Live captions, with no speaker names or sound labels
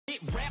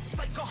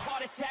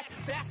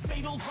past,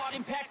 fatal heart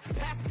impacts,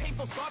 past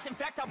painful scars. In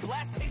fact, I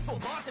blast tasteful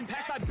bars and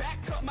pass. I back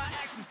up my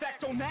actions,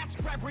 fact, don't ask,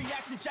 grab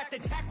reactions, jacked,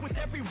 attack with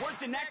every word,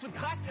 then act with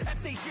class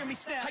as they hear me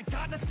snap. I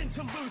got nothing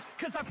to lose,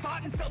 cause I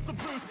fought and felt the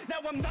bruise. Now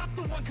I'm not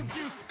the one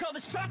confused, call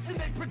the shots and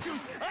they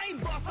produce. I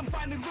ain't lost, I'm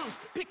finally loose,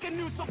 pick a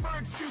new silver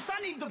excuse.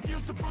 I need the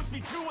views to boost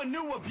me to a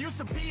new abuse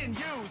of being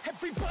used.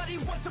 Everybody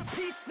wants a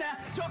piece now,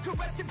 y'all can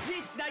rest in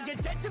peace now. You're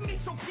dead to me,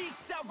 so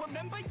peace out.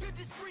 Remember you're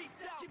discreet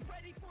now, get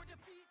ready for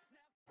defeat now.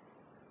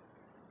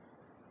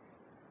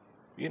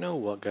 You know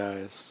what,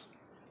 guys?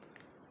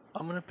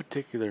 I'm in a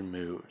particular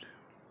mood.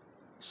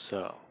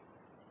 So,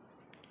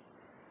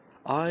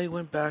 I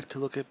went back to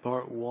look at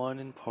part 1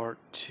 and part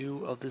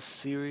 2 of the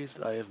series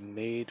that I have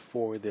made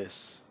for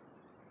this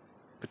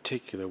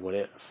particular What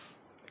If.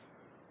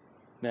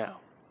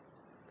 Now,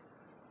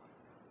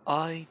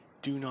 I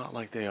do not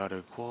like the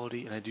audio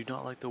quality, and I do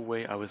not like the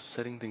way I was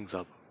setting things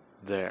up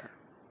there.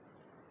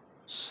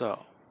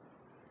 So,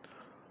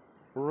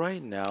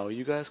 right now,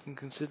 you guys can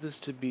consider this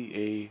to be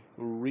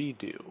a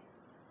redo.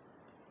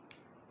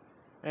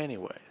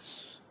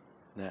 Anyways,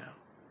 now,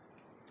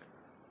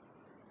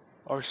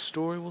 our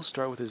story will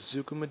start with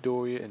Izuku,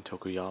 Midoriya, and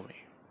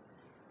Tokoyami.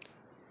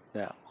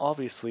 Now,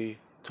 obviously,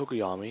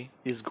 Tokoyami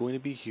is going to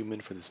be human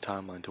for this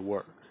timeline to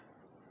work.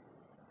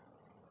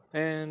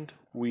 And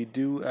we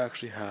do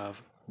actually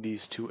have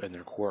these two and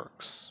their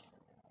quirks.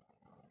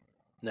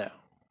 Now,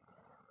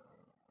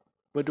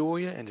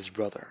 Midoriya and his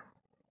brother,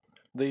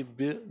 they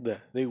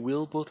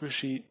will both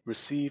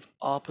receive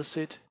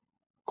opposite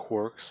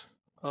quirks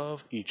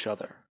of each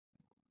other.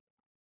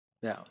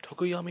 Now,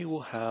 Tokoyami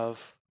will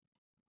have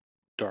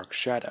Dark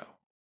Shadow,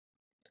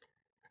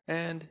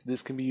 and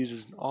this can be used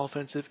as an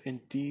offensive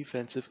and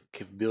defensive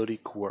capability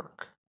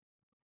quirk.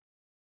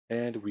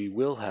 And we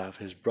will have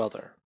his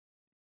brother,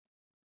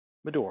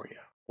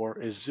 Midoriya, or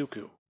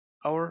Izuku,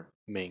 our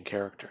main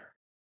character,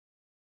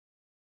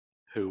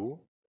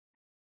 who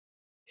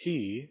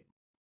he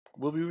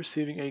will be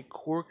receiving a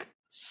quirk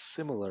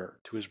similar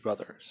to his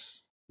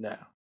brother's.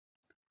 Now,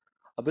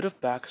 a bit of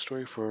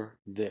backstory for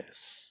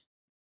this.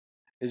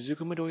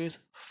 Izuku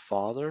Midoriya's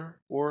father,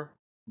 or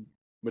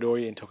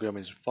Midoriya and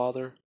Tokoyami's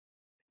father,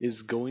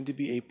 is going to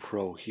be a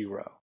pro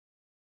hero.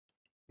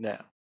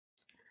 Now,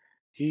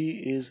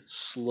 he is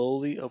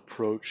slowly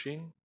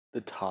approaching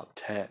the top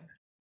 10.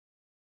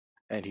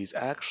 And he's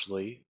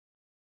actually,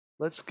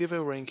 let's give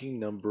a ranking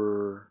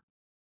number,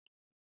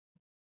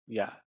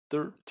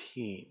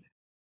 13.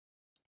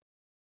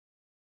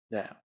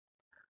 Now,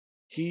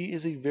 he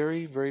is a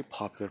very, very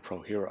popular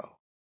pro hero.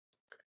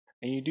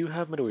 And you do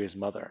have Midoriya's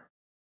mother,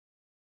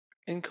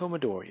 Inko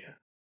Midoriya,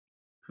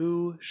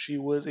 who she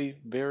was a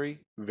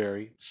very,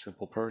 very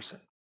simple person.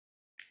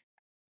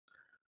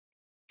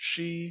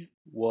 She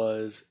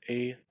was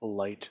a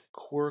light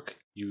quirk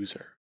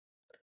user.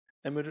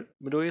 And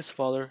Midoriya's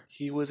father,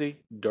 he was a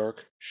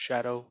dark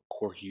shadow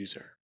quirk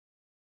user.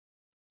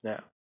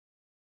 Now,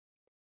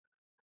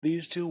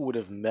 these two would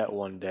have met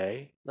one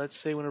day, let's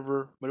say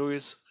whenever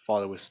Midoriya's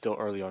father was still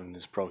early on in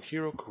his pro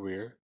hero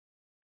career,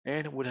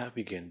 and would have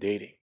begun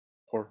dating.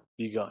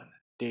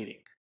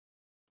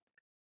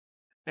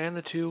 And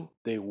the two,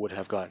 they would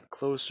have gotten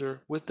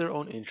closer with their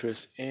own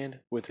interests, and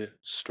with a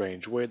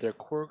strange way their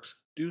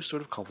quirks do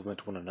sort of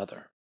complement one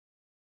another.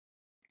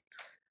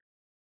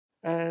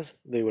 As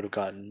they would have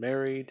gotten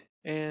married,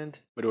 and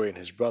Midoriya and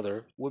his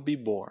brother would be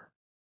born.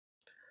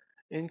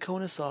 And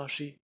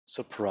Konosashi,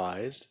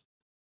 surprised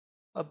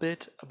a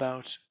bit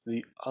about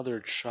the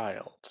other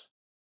child.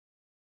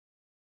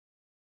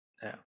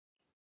 Now,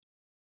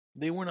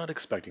 they were not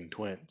expecting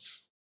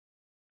twins.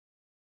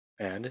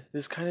 And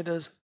this kind of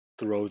does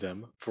throw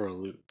them for a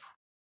loop,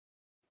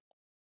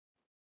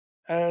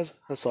 as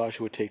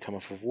Hasashi would take time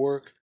off of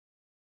work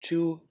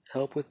to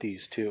help with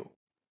these two,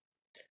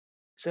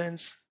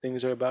 since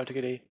things are about to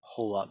get a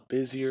whole lot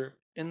busier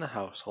in the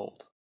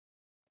household.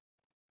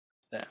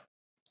 Now,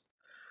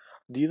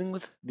 dealing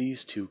with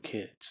these two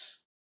kids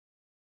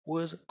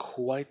was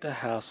quite the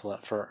hassle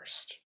at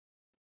first.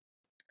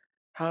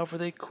 However,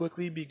 they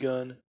quickly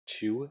begun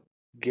to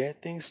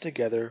get things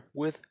together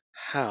with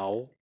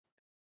how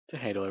to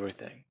handle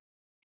everything.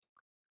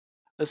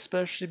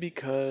 Especially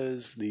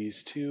because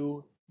these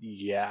two,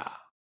 they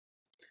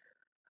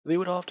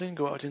would often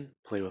go out and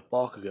play with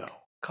Bakugo,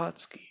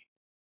 Katsuki,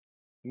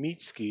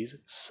 Mitsuki's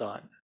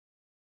son.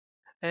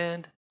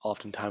 And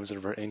oftentimes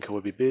whenever Inko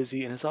would be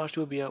busy and Hisashi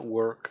would be at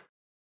work,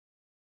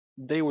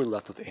 they were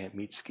left with Aunt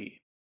Mitsuki.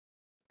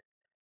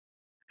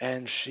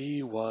 And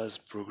she was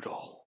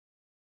brutal.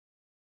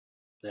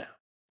 Now,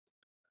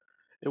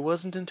 it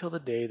wasn't until the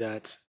day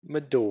that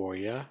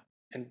Midoriya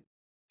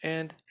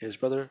and his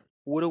brother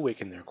would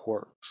awaken their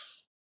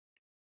quirks.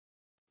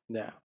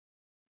 Now,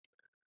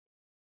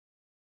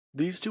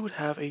 these two would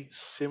have a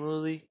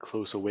similarly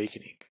close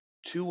awakening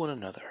to one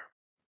another.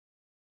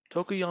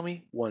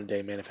 Tokoyami one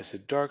day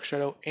manifested Dark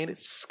Shadow, and it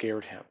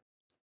scared him,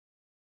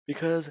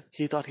 because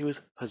he thought he was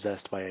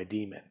possessed by a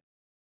demon.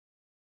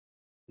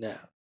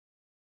 Now,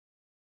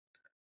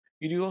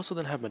 you do also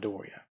then have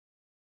Midoriya,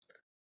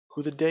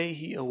 who the day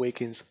he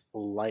awakens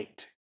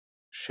Light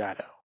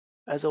Shadow,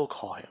 as I'll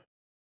call him.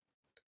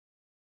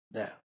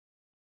 Now,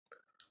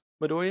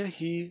 Midoriya,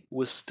 he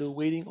was still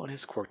waiting on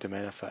his quirk to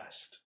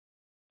manifest,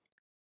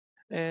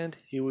 and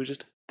he was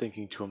just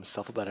thinking to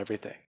himself about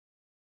everything,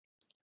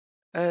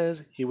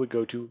 as he would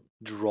go to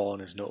draw in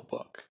his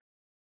notebook.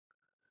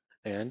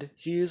 And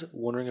he is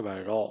wondering about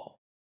it all.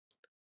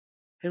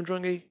 Him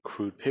drawing a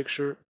crude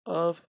picture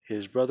of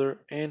his brother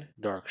and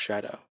Dark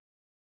Shadow,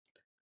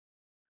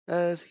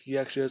 as he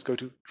actually does go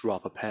to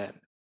drop a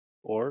pen,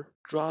 or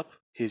drop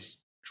his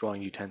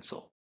drawing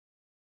utensil,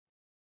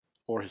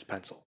 or his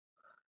pencil,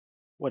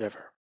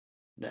 whatever.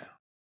 Now,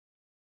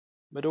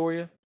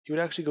 Midoriya, he would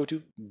actually go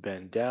to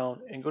bend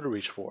down and go to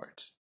reach for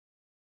it,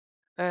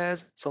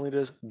 as something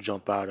does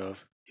jump out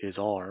of his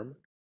arm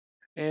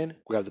and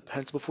grab the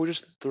pencil before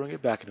just throwing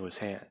it back into his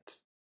hand.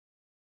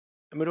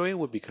 And Midoriya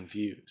would be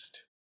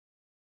confused,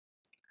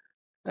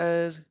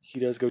 as he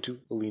does go to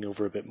lean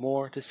over a bit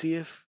more to see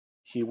if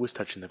he was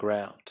touching the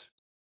ground.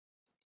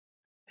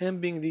 Him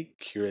being the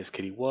curious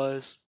kid he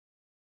was,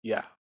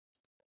 yeah.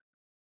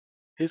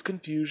 His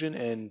confusion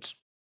and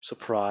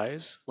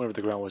surprise whenever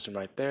the ground wasn't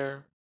right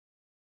there,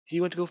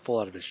 he went to go fall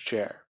out of his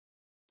chair.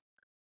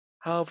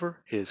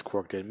 However, his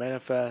quirk did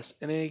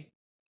manifest, and a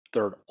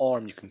third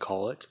arm, you can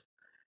call it,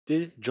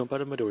 did jump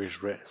out of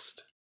Midoriya's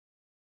wrist.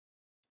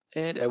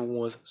 And everyone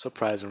was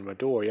surprised when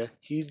Midoriya,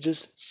 he's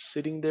just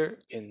sitting there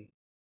in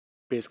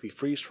basically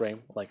freeze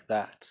frame like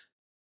that,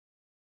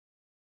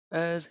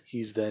 as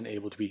he's then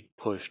able to be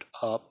pushed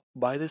up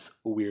by this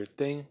weird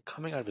thing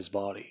coming out of his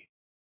body.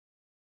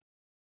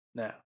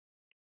 Now,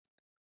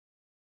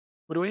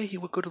 Midoriya, he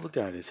would go to look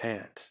down at his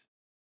hand,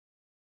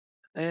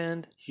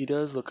 and he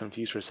does look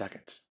confused for a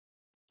second,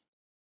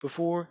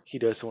 before he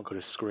does someone go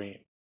to scream,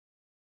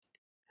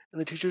 and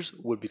the teachers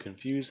would be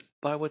confused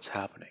by what's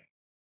happening.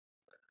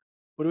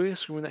 Midoriya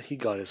screaming that he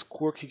got his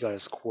quirk,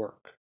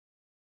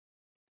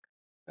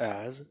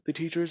 as the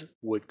teachers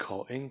would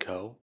call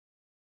Inko,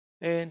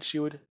 and she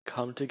would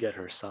come to get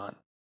her son.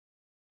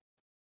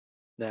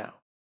 Now,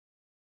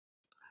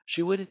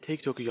 she would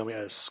take Tokoyami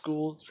out of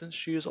school since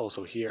she is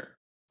also here.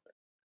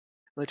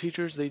 And the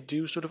teachers, they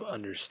do sort of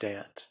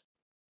understand,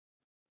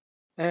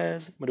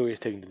 as Midoriya is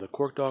taken to the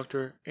quirk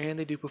doctor, and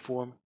they do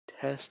perform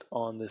tests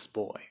on this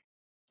boy.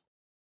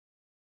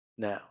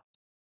 Now,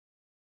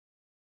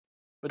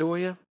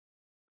 Midoriya,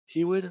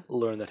 he would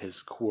learn that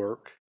his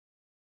quirk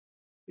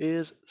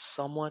is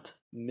somewhat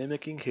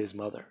mimicking his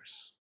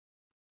mother's,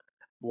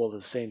 while at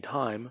the same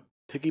time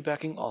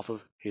piggybacking off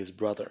of his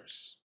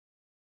brother's.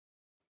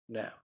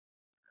 Now,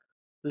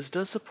 this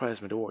does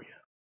surprise Midoriya,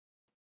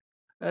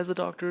 as the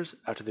doctors,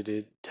 after they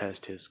did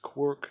test his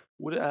quirk,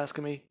 would ask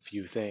him a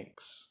few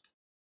things.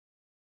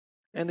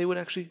 And they would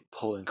actually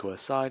pull Inko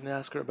aside and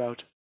ask her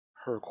about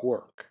her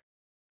quirk,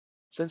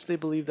 since they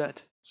believe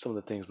that some of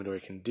the things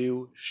Midoriya can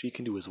do, she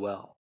can do as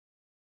well.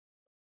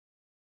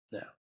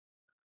 Now,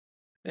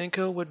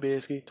 Inko would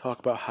basically talk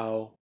about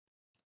how,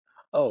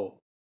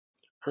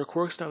 her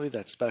quirk's not really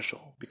that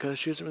special, because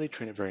she doesn't really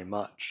train it very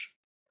much.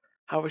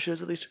 However, she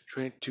does at least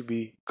train it to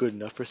be good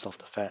enough for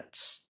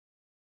self-defense,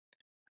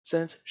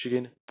 since she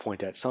can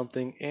point at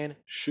something and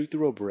shoot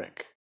through a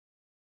brick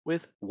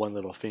with one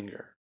little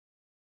finger.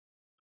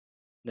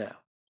 Now,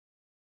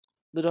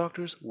 the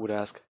doctors would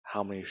ask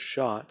how many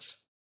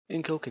shots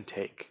Inko can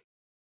take,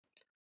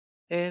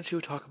 and she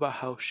would talk about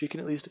how she can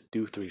at least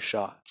do 3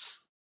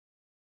 shots.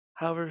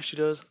 However, if she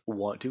does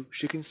want to,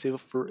 she can save up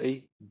for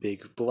a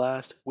big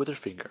blast with her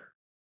finger.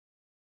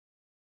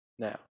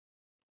 Now,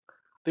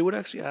 they would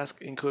actually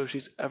ask Inko if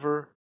she's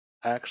ever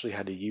actually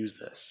had to use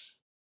this.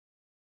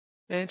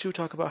 And she would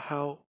talk about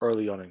how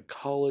early on in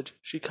college,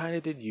 she kinda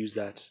did use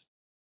that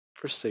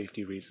for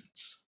safety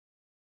reasons.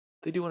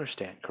 They do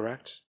understand,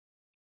 correct?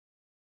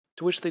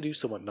 To which they do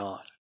somewhat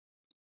nod.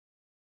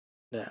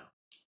 Now,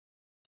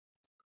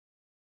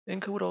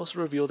 Inko would also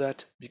reveal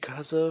that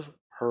because of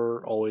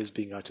her always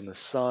being out in the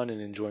sun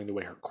and enjoying the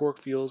way her quirk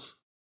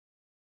feels,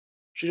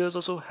 she does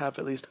also have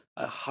at least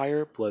a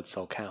higher blood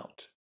cell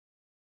count,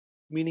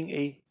 meaning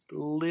a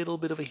little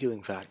bit of a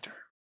healing factor.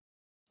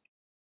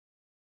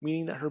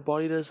 Meaning that her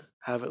body does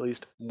have at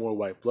least more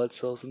white blood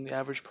cells than the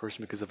average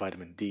person because of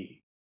vitamin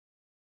D.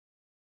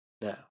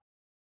 Now,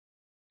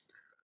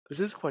 this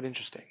is quite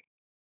interesting,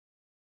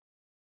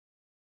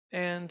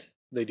 and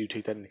they do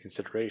take that into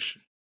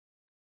consideration,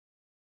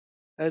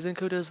 as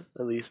Inko does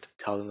at least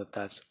tell them that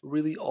that's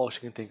really all she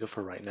can think of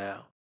for right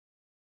now.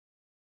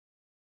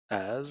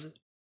 As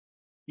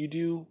you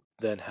do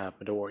then have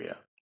Midoriya,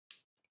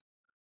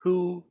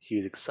 who he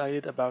is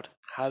excited about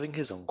having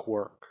his own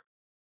quirk,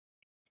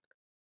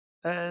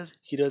 as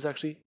he does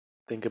actually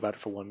think about it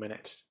for 1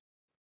 minute.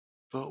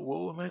 But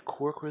what would my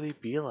quirk really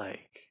be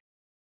like?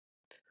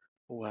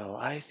 Well,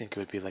 I think it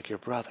would be like your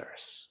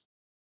brother's.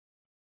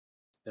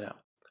 Now,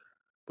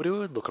 but he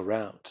would look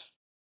around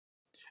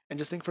and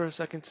just think for a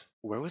second,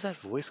 where was that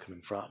voice coming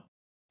from?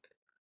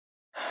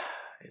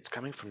 It's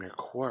coming from your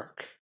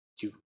quirk,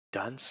 you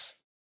dunce.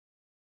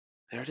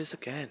 There it is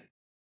again.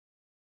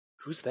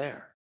 Who's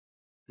there?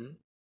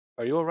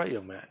 Are you alright,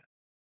 young man?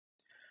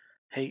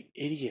 Hey,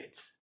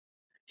 idiots.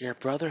 Your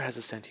brother has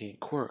a sentient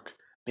quirk.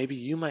 Maybe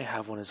you might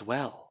have one as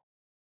well.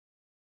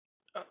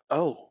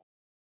 Oh.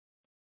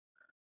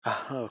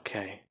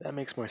 Okay, that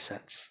makes more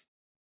sense.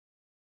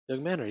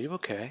 Young man, are you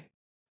okay?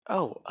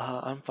 Oh,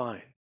 I'm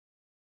fine.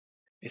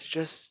 It's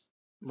just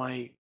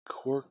my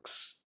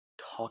quirks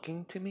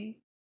talking to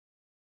me?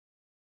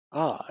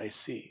 Ah, I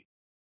see.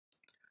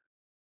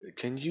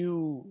 Can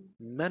you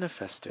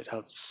manifest it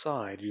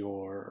outside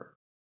your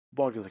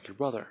body like your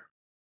brother?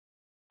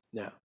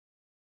 Now,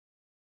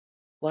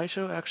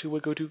 Laisho actually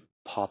would go to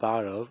pop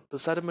out of the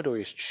side of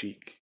Midoriya's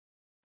cheek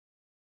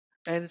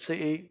and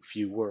say a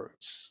few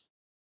words.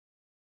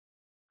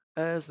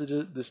 As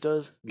this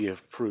does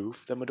give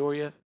proof that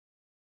Midoriya,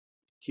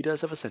 he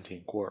does have a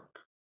sentient quirk.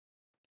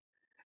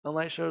 And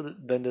Laisho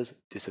then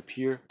does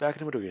disappear back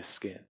into Midoriya's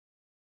skin.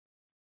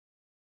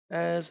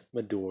 As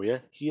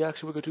Midoriya, he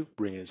actually would go to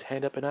bring his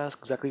hand up and ask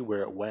exactly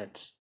where it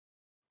went.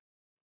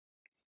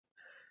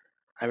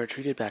 I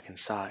retreated back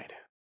inside.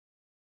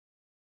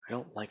 I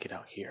don't like it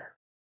out here.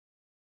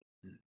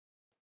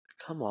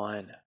 Come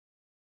on.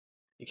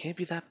 It can't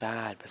be that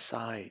bad.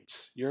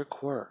 Besides, you're a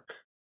quirk.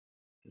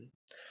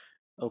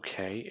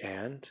 Okay,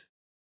 and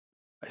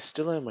I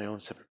still am my own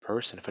separate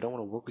person. If I don't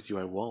want to work with you,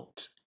 I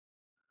won't.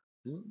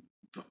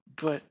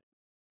 But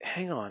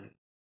hang on.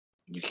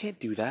 You can't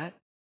do that.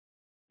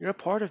 You're a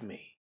part of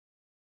me.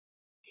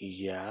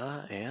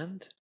 Yeah,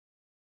 and?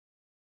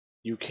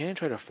 You can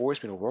try to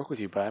force me to work with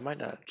you, but I might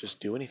not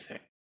just do anything.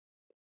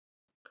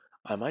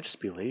 I might just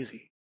be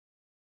lazy.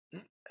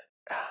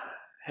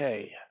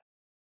 Hey.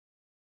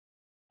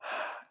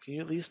 Can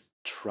you at least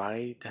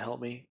try to help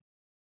me?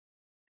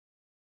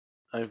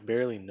 I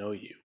barely know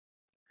you.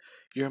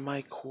 You're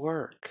my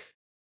quirk.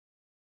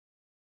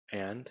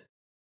 And?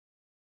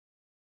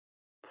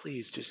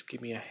 Please just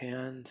give me a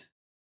hand.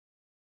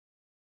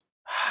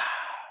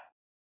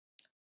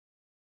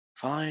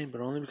 Fine,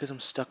 but only because I'm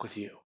stuck with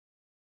you.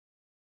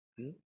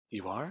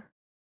 You are?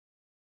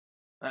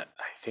 I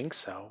think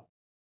so.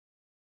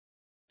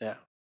 Yeah.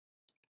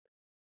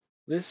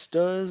 This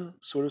does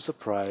sort of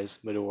surprise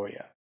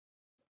Midoriya,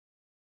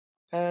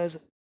 as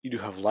you do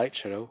have Light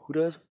Shadow, who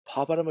does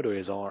pop out of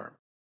Midoriya's arm.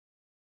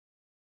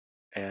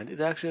 And it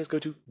actually does go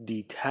to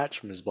detach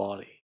from his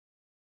body.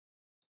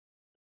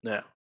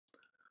 Now,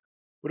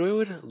 Midoriya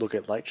would look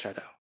at Light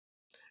Shadow,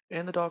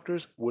 and the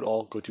doctors would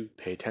all go to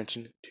pay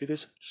attention to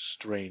this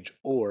strange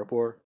orb,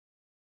 or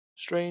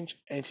strange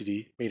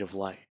entity made of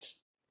light,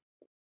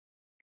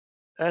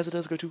 as it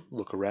does go to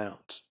look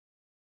around.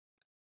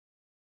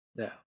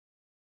 Now,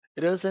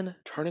 it does then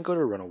turn and go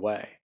to run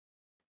away,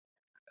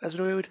 as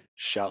Midoriya would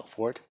shout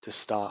for it to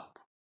stop.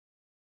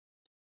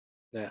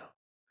 Now,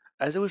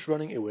 as it was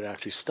running, it would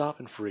actually stop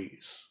and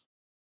freeze,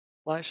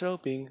 Light Shadow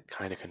being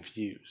kinda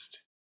confused.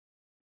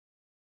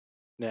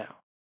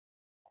 Now,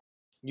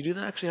 you do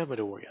not actually have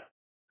Midoriya,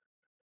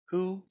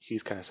 who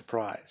he's kinda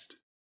surprised.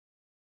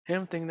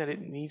 Him thinking that it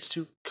needs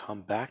to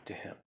come back to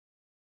him,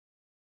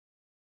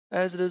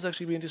 as it does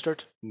actually begin to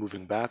start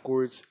moving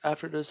backwards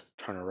after it does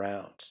turn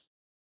around.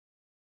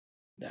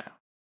 Now,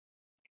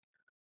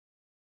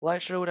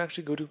 Light Shadow would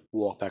actually go to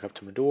walk back up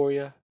to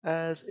Midoriya,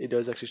 as it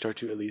does actually start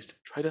to at least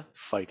try to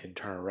fight and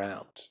turn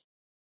around.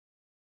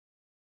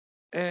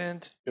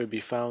 And it would be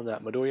found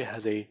that Midoriya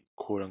has a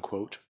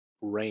quote-unquote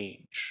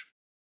range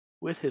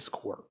with his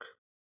quirk.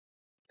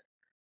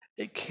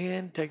 It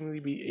can technically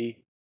be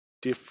a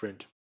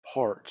different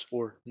part,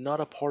 or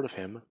not a part of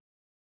him,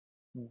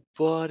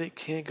 but it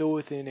can't go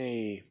within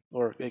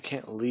or it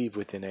can't leave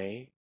within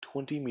a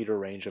 20-meter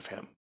range of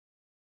him.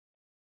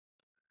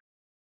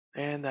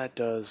 And that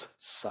does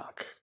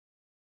suck.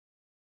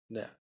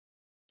 Now,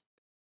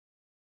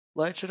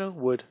 Light Shadow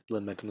would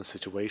lament on the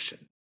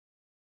situation,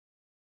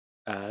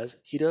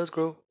 as he does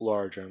grow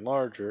larger and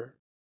larger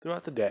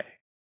throughout the day.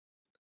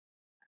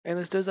 And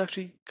this does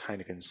actually kind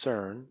of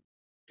concern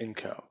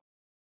Inko,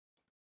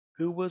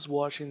 who was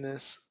watching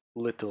this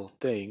little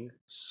thing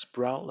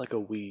sprout like a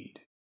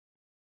weed.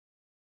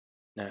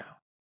 Now,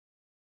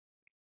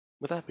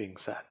 with that being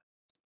said,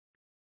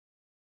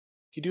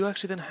 you do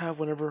actually then have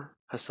whenever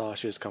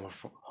Hasashi is coming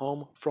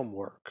home from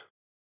work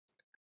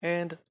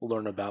and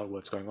learn about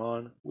what's going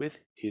on with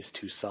his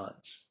two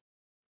sons.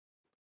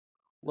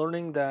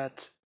 Learning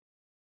that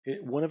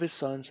one of his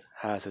sons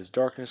has his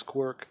darkness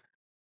quirk,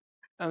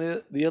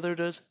 and the other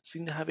does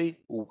seem to have a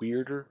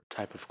weirder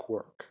type of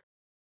quirk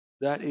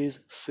that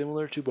is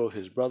similar to both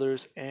his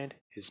brothers and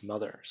his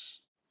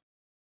mother's.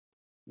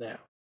 Now,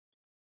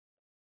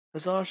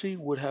 Hasashi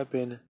would have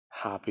been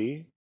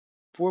happy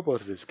for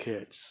both of his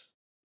kids,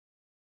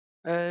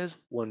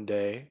 as one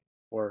day,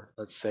 or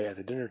let's say at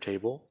the dinner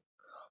table,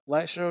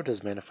 Light Shadow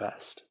does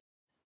manifest,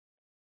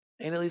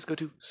 and at least go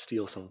to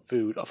steal some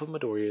food off of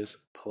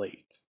Midoriya's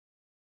plate.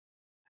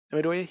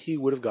 And Midoriya, he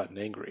would have gotten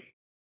angry,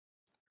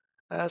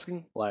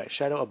 asking Light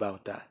Shadow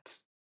about that.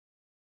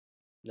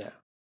 Now,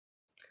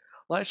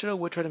 Light Shadow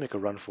would try to make a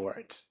run for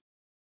it,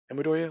 and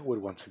Midoriya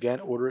would once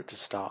again order it to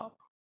stop.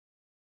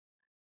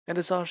 And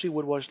Hasashi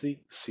would watch the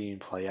scene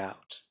play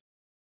out,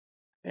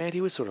 and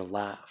he would sort of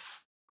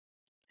laugh.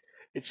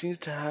 it seems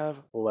to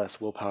have less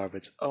willpower of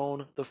its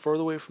own the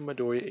further away from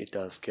Midoriya it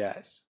does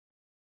get.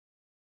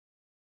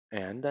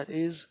 And that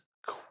is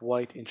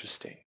quite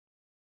interesting.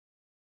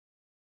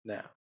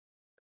 Now,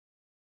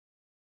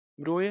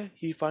 Midoriya,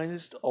 he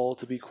finds it all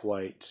to be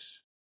quite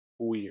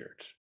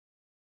weird,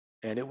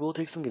 and it will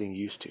take some getting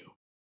used to.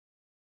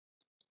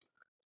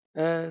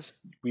 As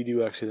we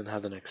do actually then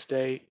have the next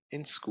day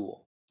in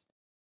school,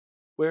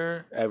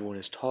 where everyone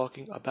is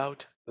talking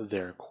about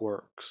their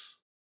quirks.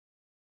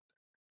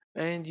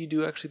 And you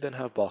do actually then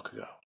have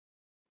Bakugo,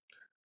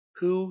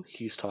 who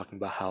he's talking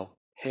about how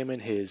him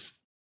and his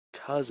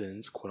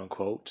cousins, quote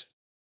unquote,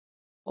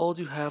 all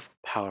do have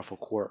powerful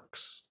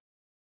quirks.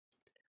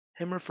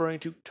 Him referring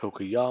to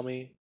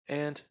Tokoyami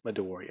and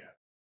Midoriya,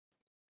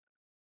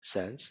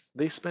 since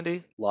they spend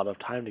a lot of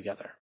time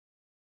together.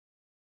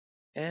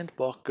 And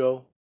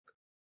Bakugo,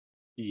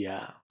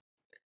 yeah,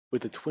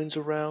 with the twins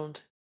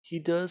around, he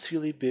does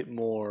feel a bit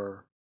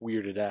more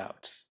weirded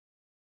out.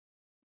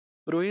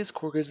 Midoriya's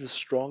quirk is the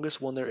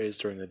strongest one there is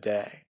during the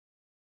day.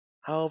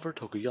 However,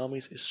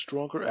 Tokoyami's is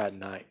stronger at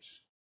night.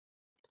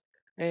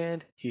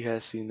 And he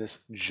has seen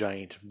this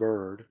giant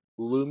bird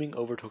looming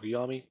over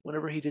Tokoyami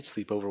whenever he did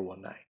sleep over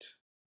one night.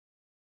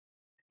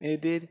 And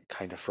it did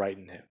kind of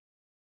frighten him.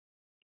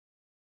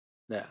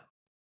 Now,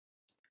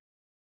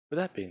 with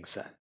that being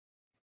said,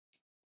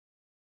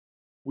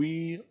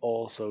 we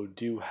also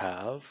do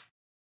have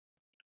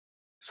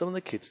some of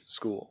the kids in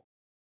school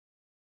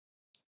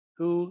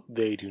who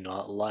they do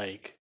not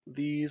like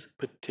these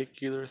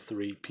particular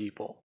three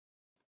people.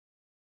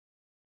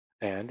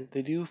 And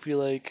they do feel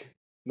like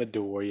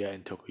Midoriya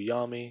and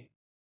Tokoyami,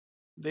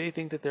 they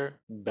think that they're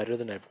better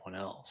than everyone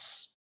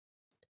else.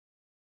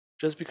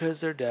 Just because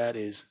their dad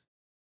is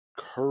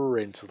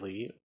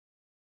currently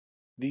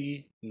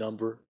the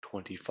number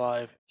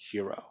 25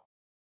 hero.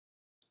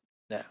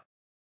 Now,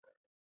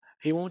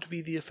 he won't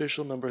be the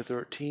official number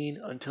 13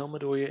 until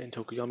Midoriya and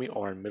Tokoyami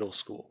are in middle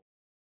school.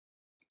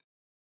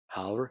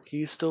 However,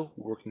 he's still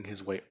working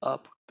his way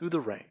up through the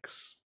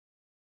ranks.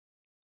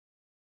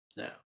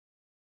 Now,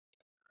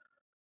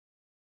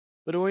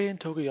 Midoriya and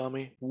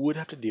Tokoyami would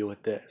have to deal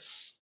with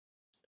this,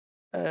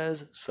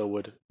 as so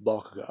would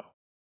Bakugo.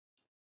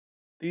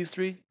 These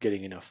three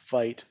getting in a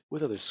fight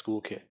with other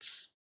school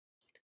kids.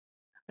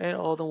 And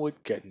all of them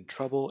would get in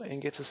trouble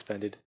and get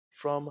suspended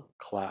from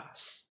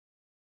class.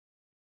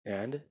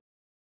 And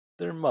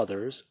their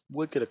mothers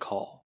would get a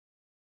call.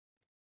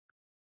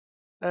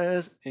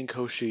 As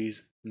Inko,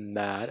 she's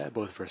mad at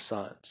both of her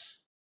sons.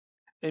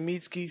 And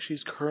Mitsuki,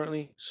 she's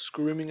currently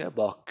screaming at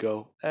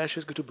Bakugo as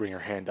she's going to bring her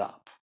hand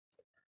up.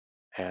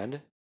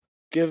 And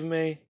give him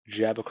a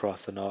jab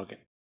across the noggin.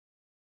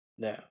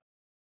 Now,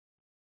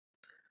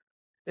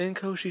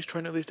 Inko, she's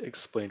trying to at least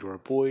explain to her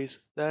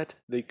boys that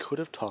they could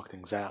have talked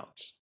things out.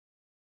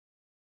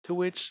 To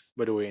which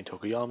Midoriya and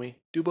Tokoyami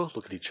do both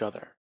look at each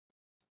other.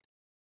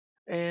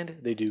 And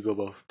they do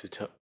both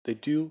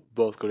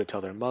go to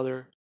tell their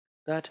mother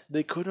that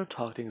they couldn't have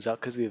talked things out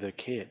because they're their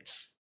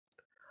kids.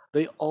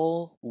 They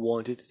all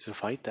wanted to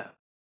fight them.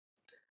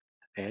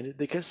 And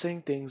they kept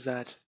saying things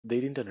that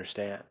they didn't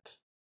understand.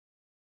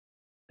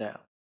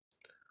 Now,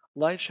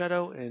 Light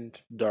Shadow and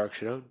Dark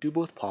Shadow do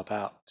both pop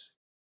out.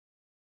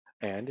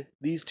 And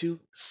these two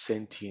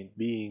sentient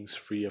beings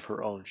free of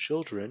her own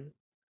children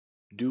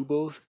do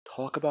both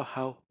talk about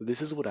how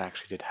this is what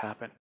actually did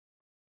happen.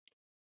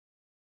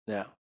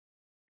 Now,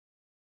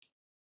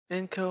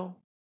 Inko,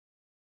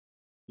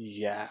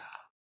 yeah,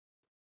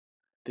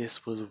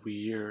 this was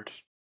weird,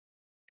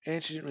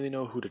 and she didn't really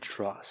know who to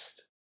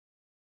trust.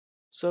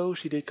 So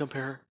she did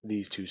compare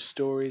these two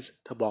stories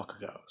to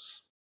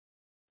Bakugo's.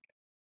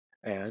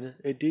 And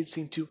it did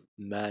seem to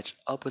match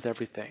up with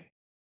everything.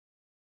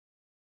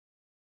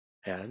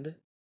 And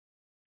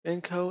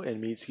Inko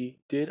and Mitsuki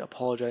did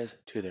apologize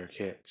to their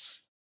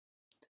kids.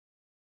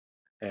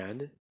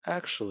 And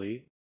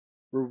actually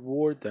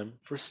reward them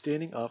for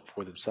standing up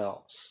for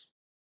themselves,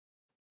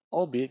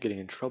 albeit getting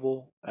in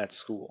trouble at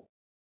school.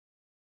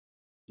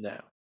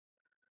 Now,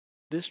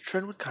 this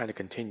trend would kind of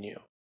continue,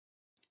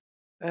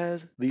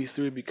 as these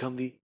three become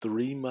the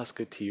three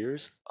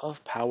musketeers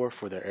of power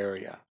for their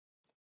area.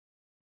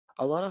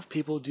 A lot of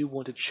people do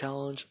want to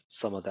challenge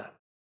some of them,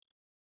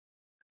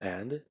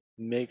 and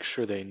make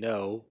sure they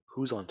know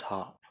who's on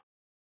top.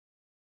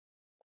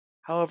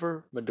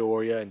 However,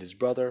 Midoriya and his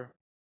brother,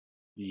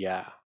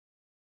 yeah.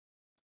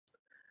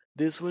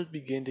 This would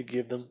begin to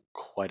give them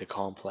quite a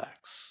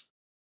complex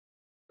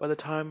by the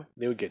time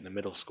they would get into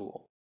middle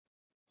school.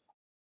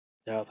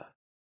 Now then,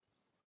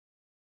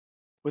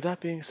 with that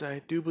being said,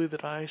 I do believe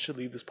that I should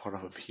leave this part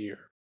off of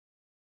here.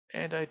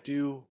 And I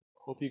do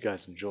hope you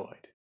guys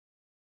enjoyed.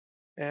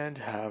 And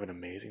have an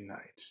amazing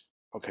night.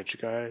 I'll catch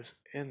you guys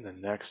in the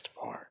next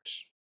part.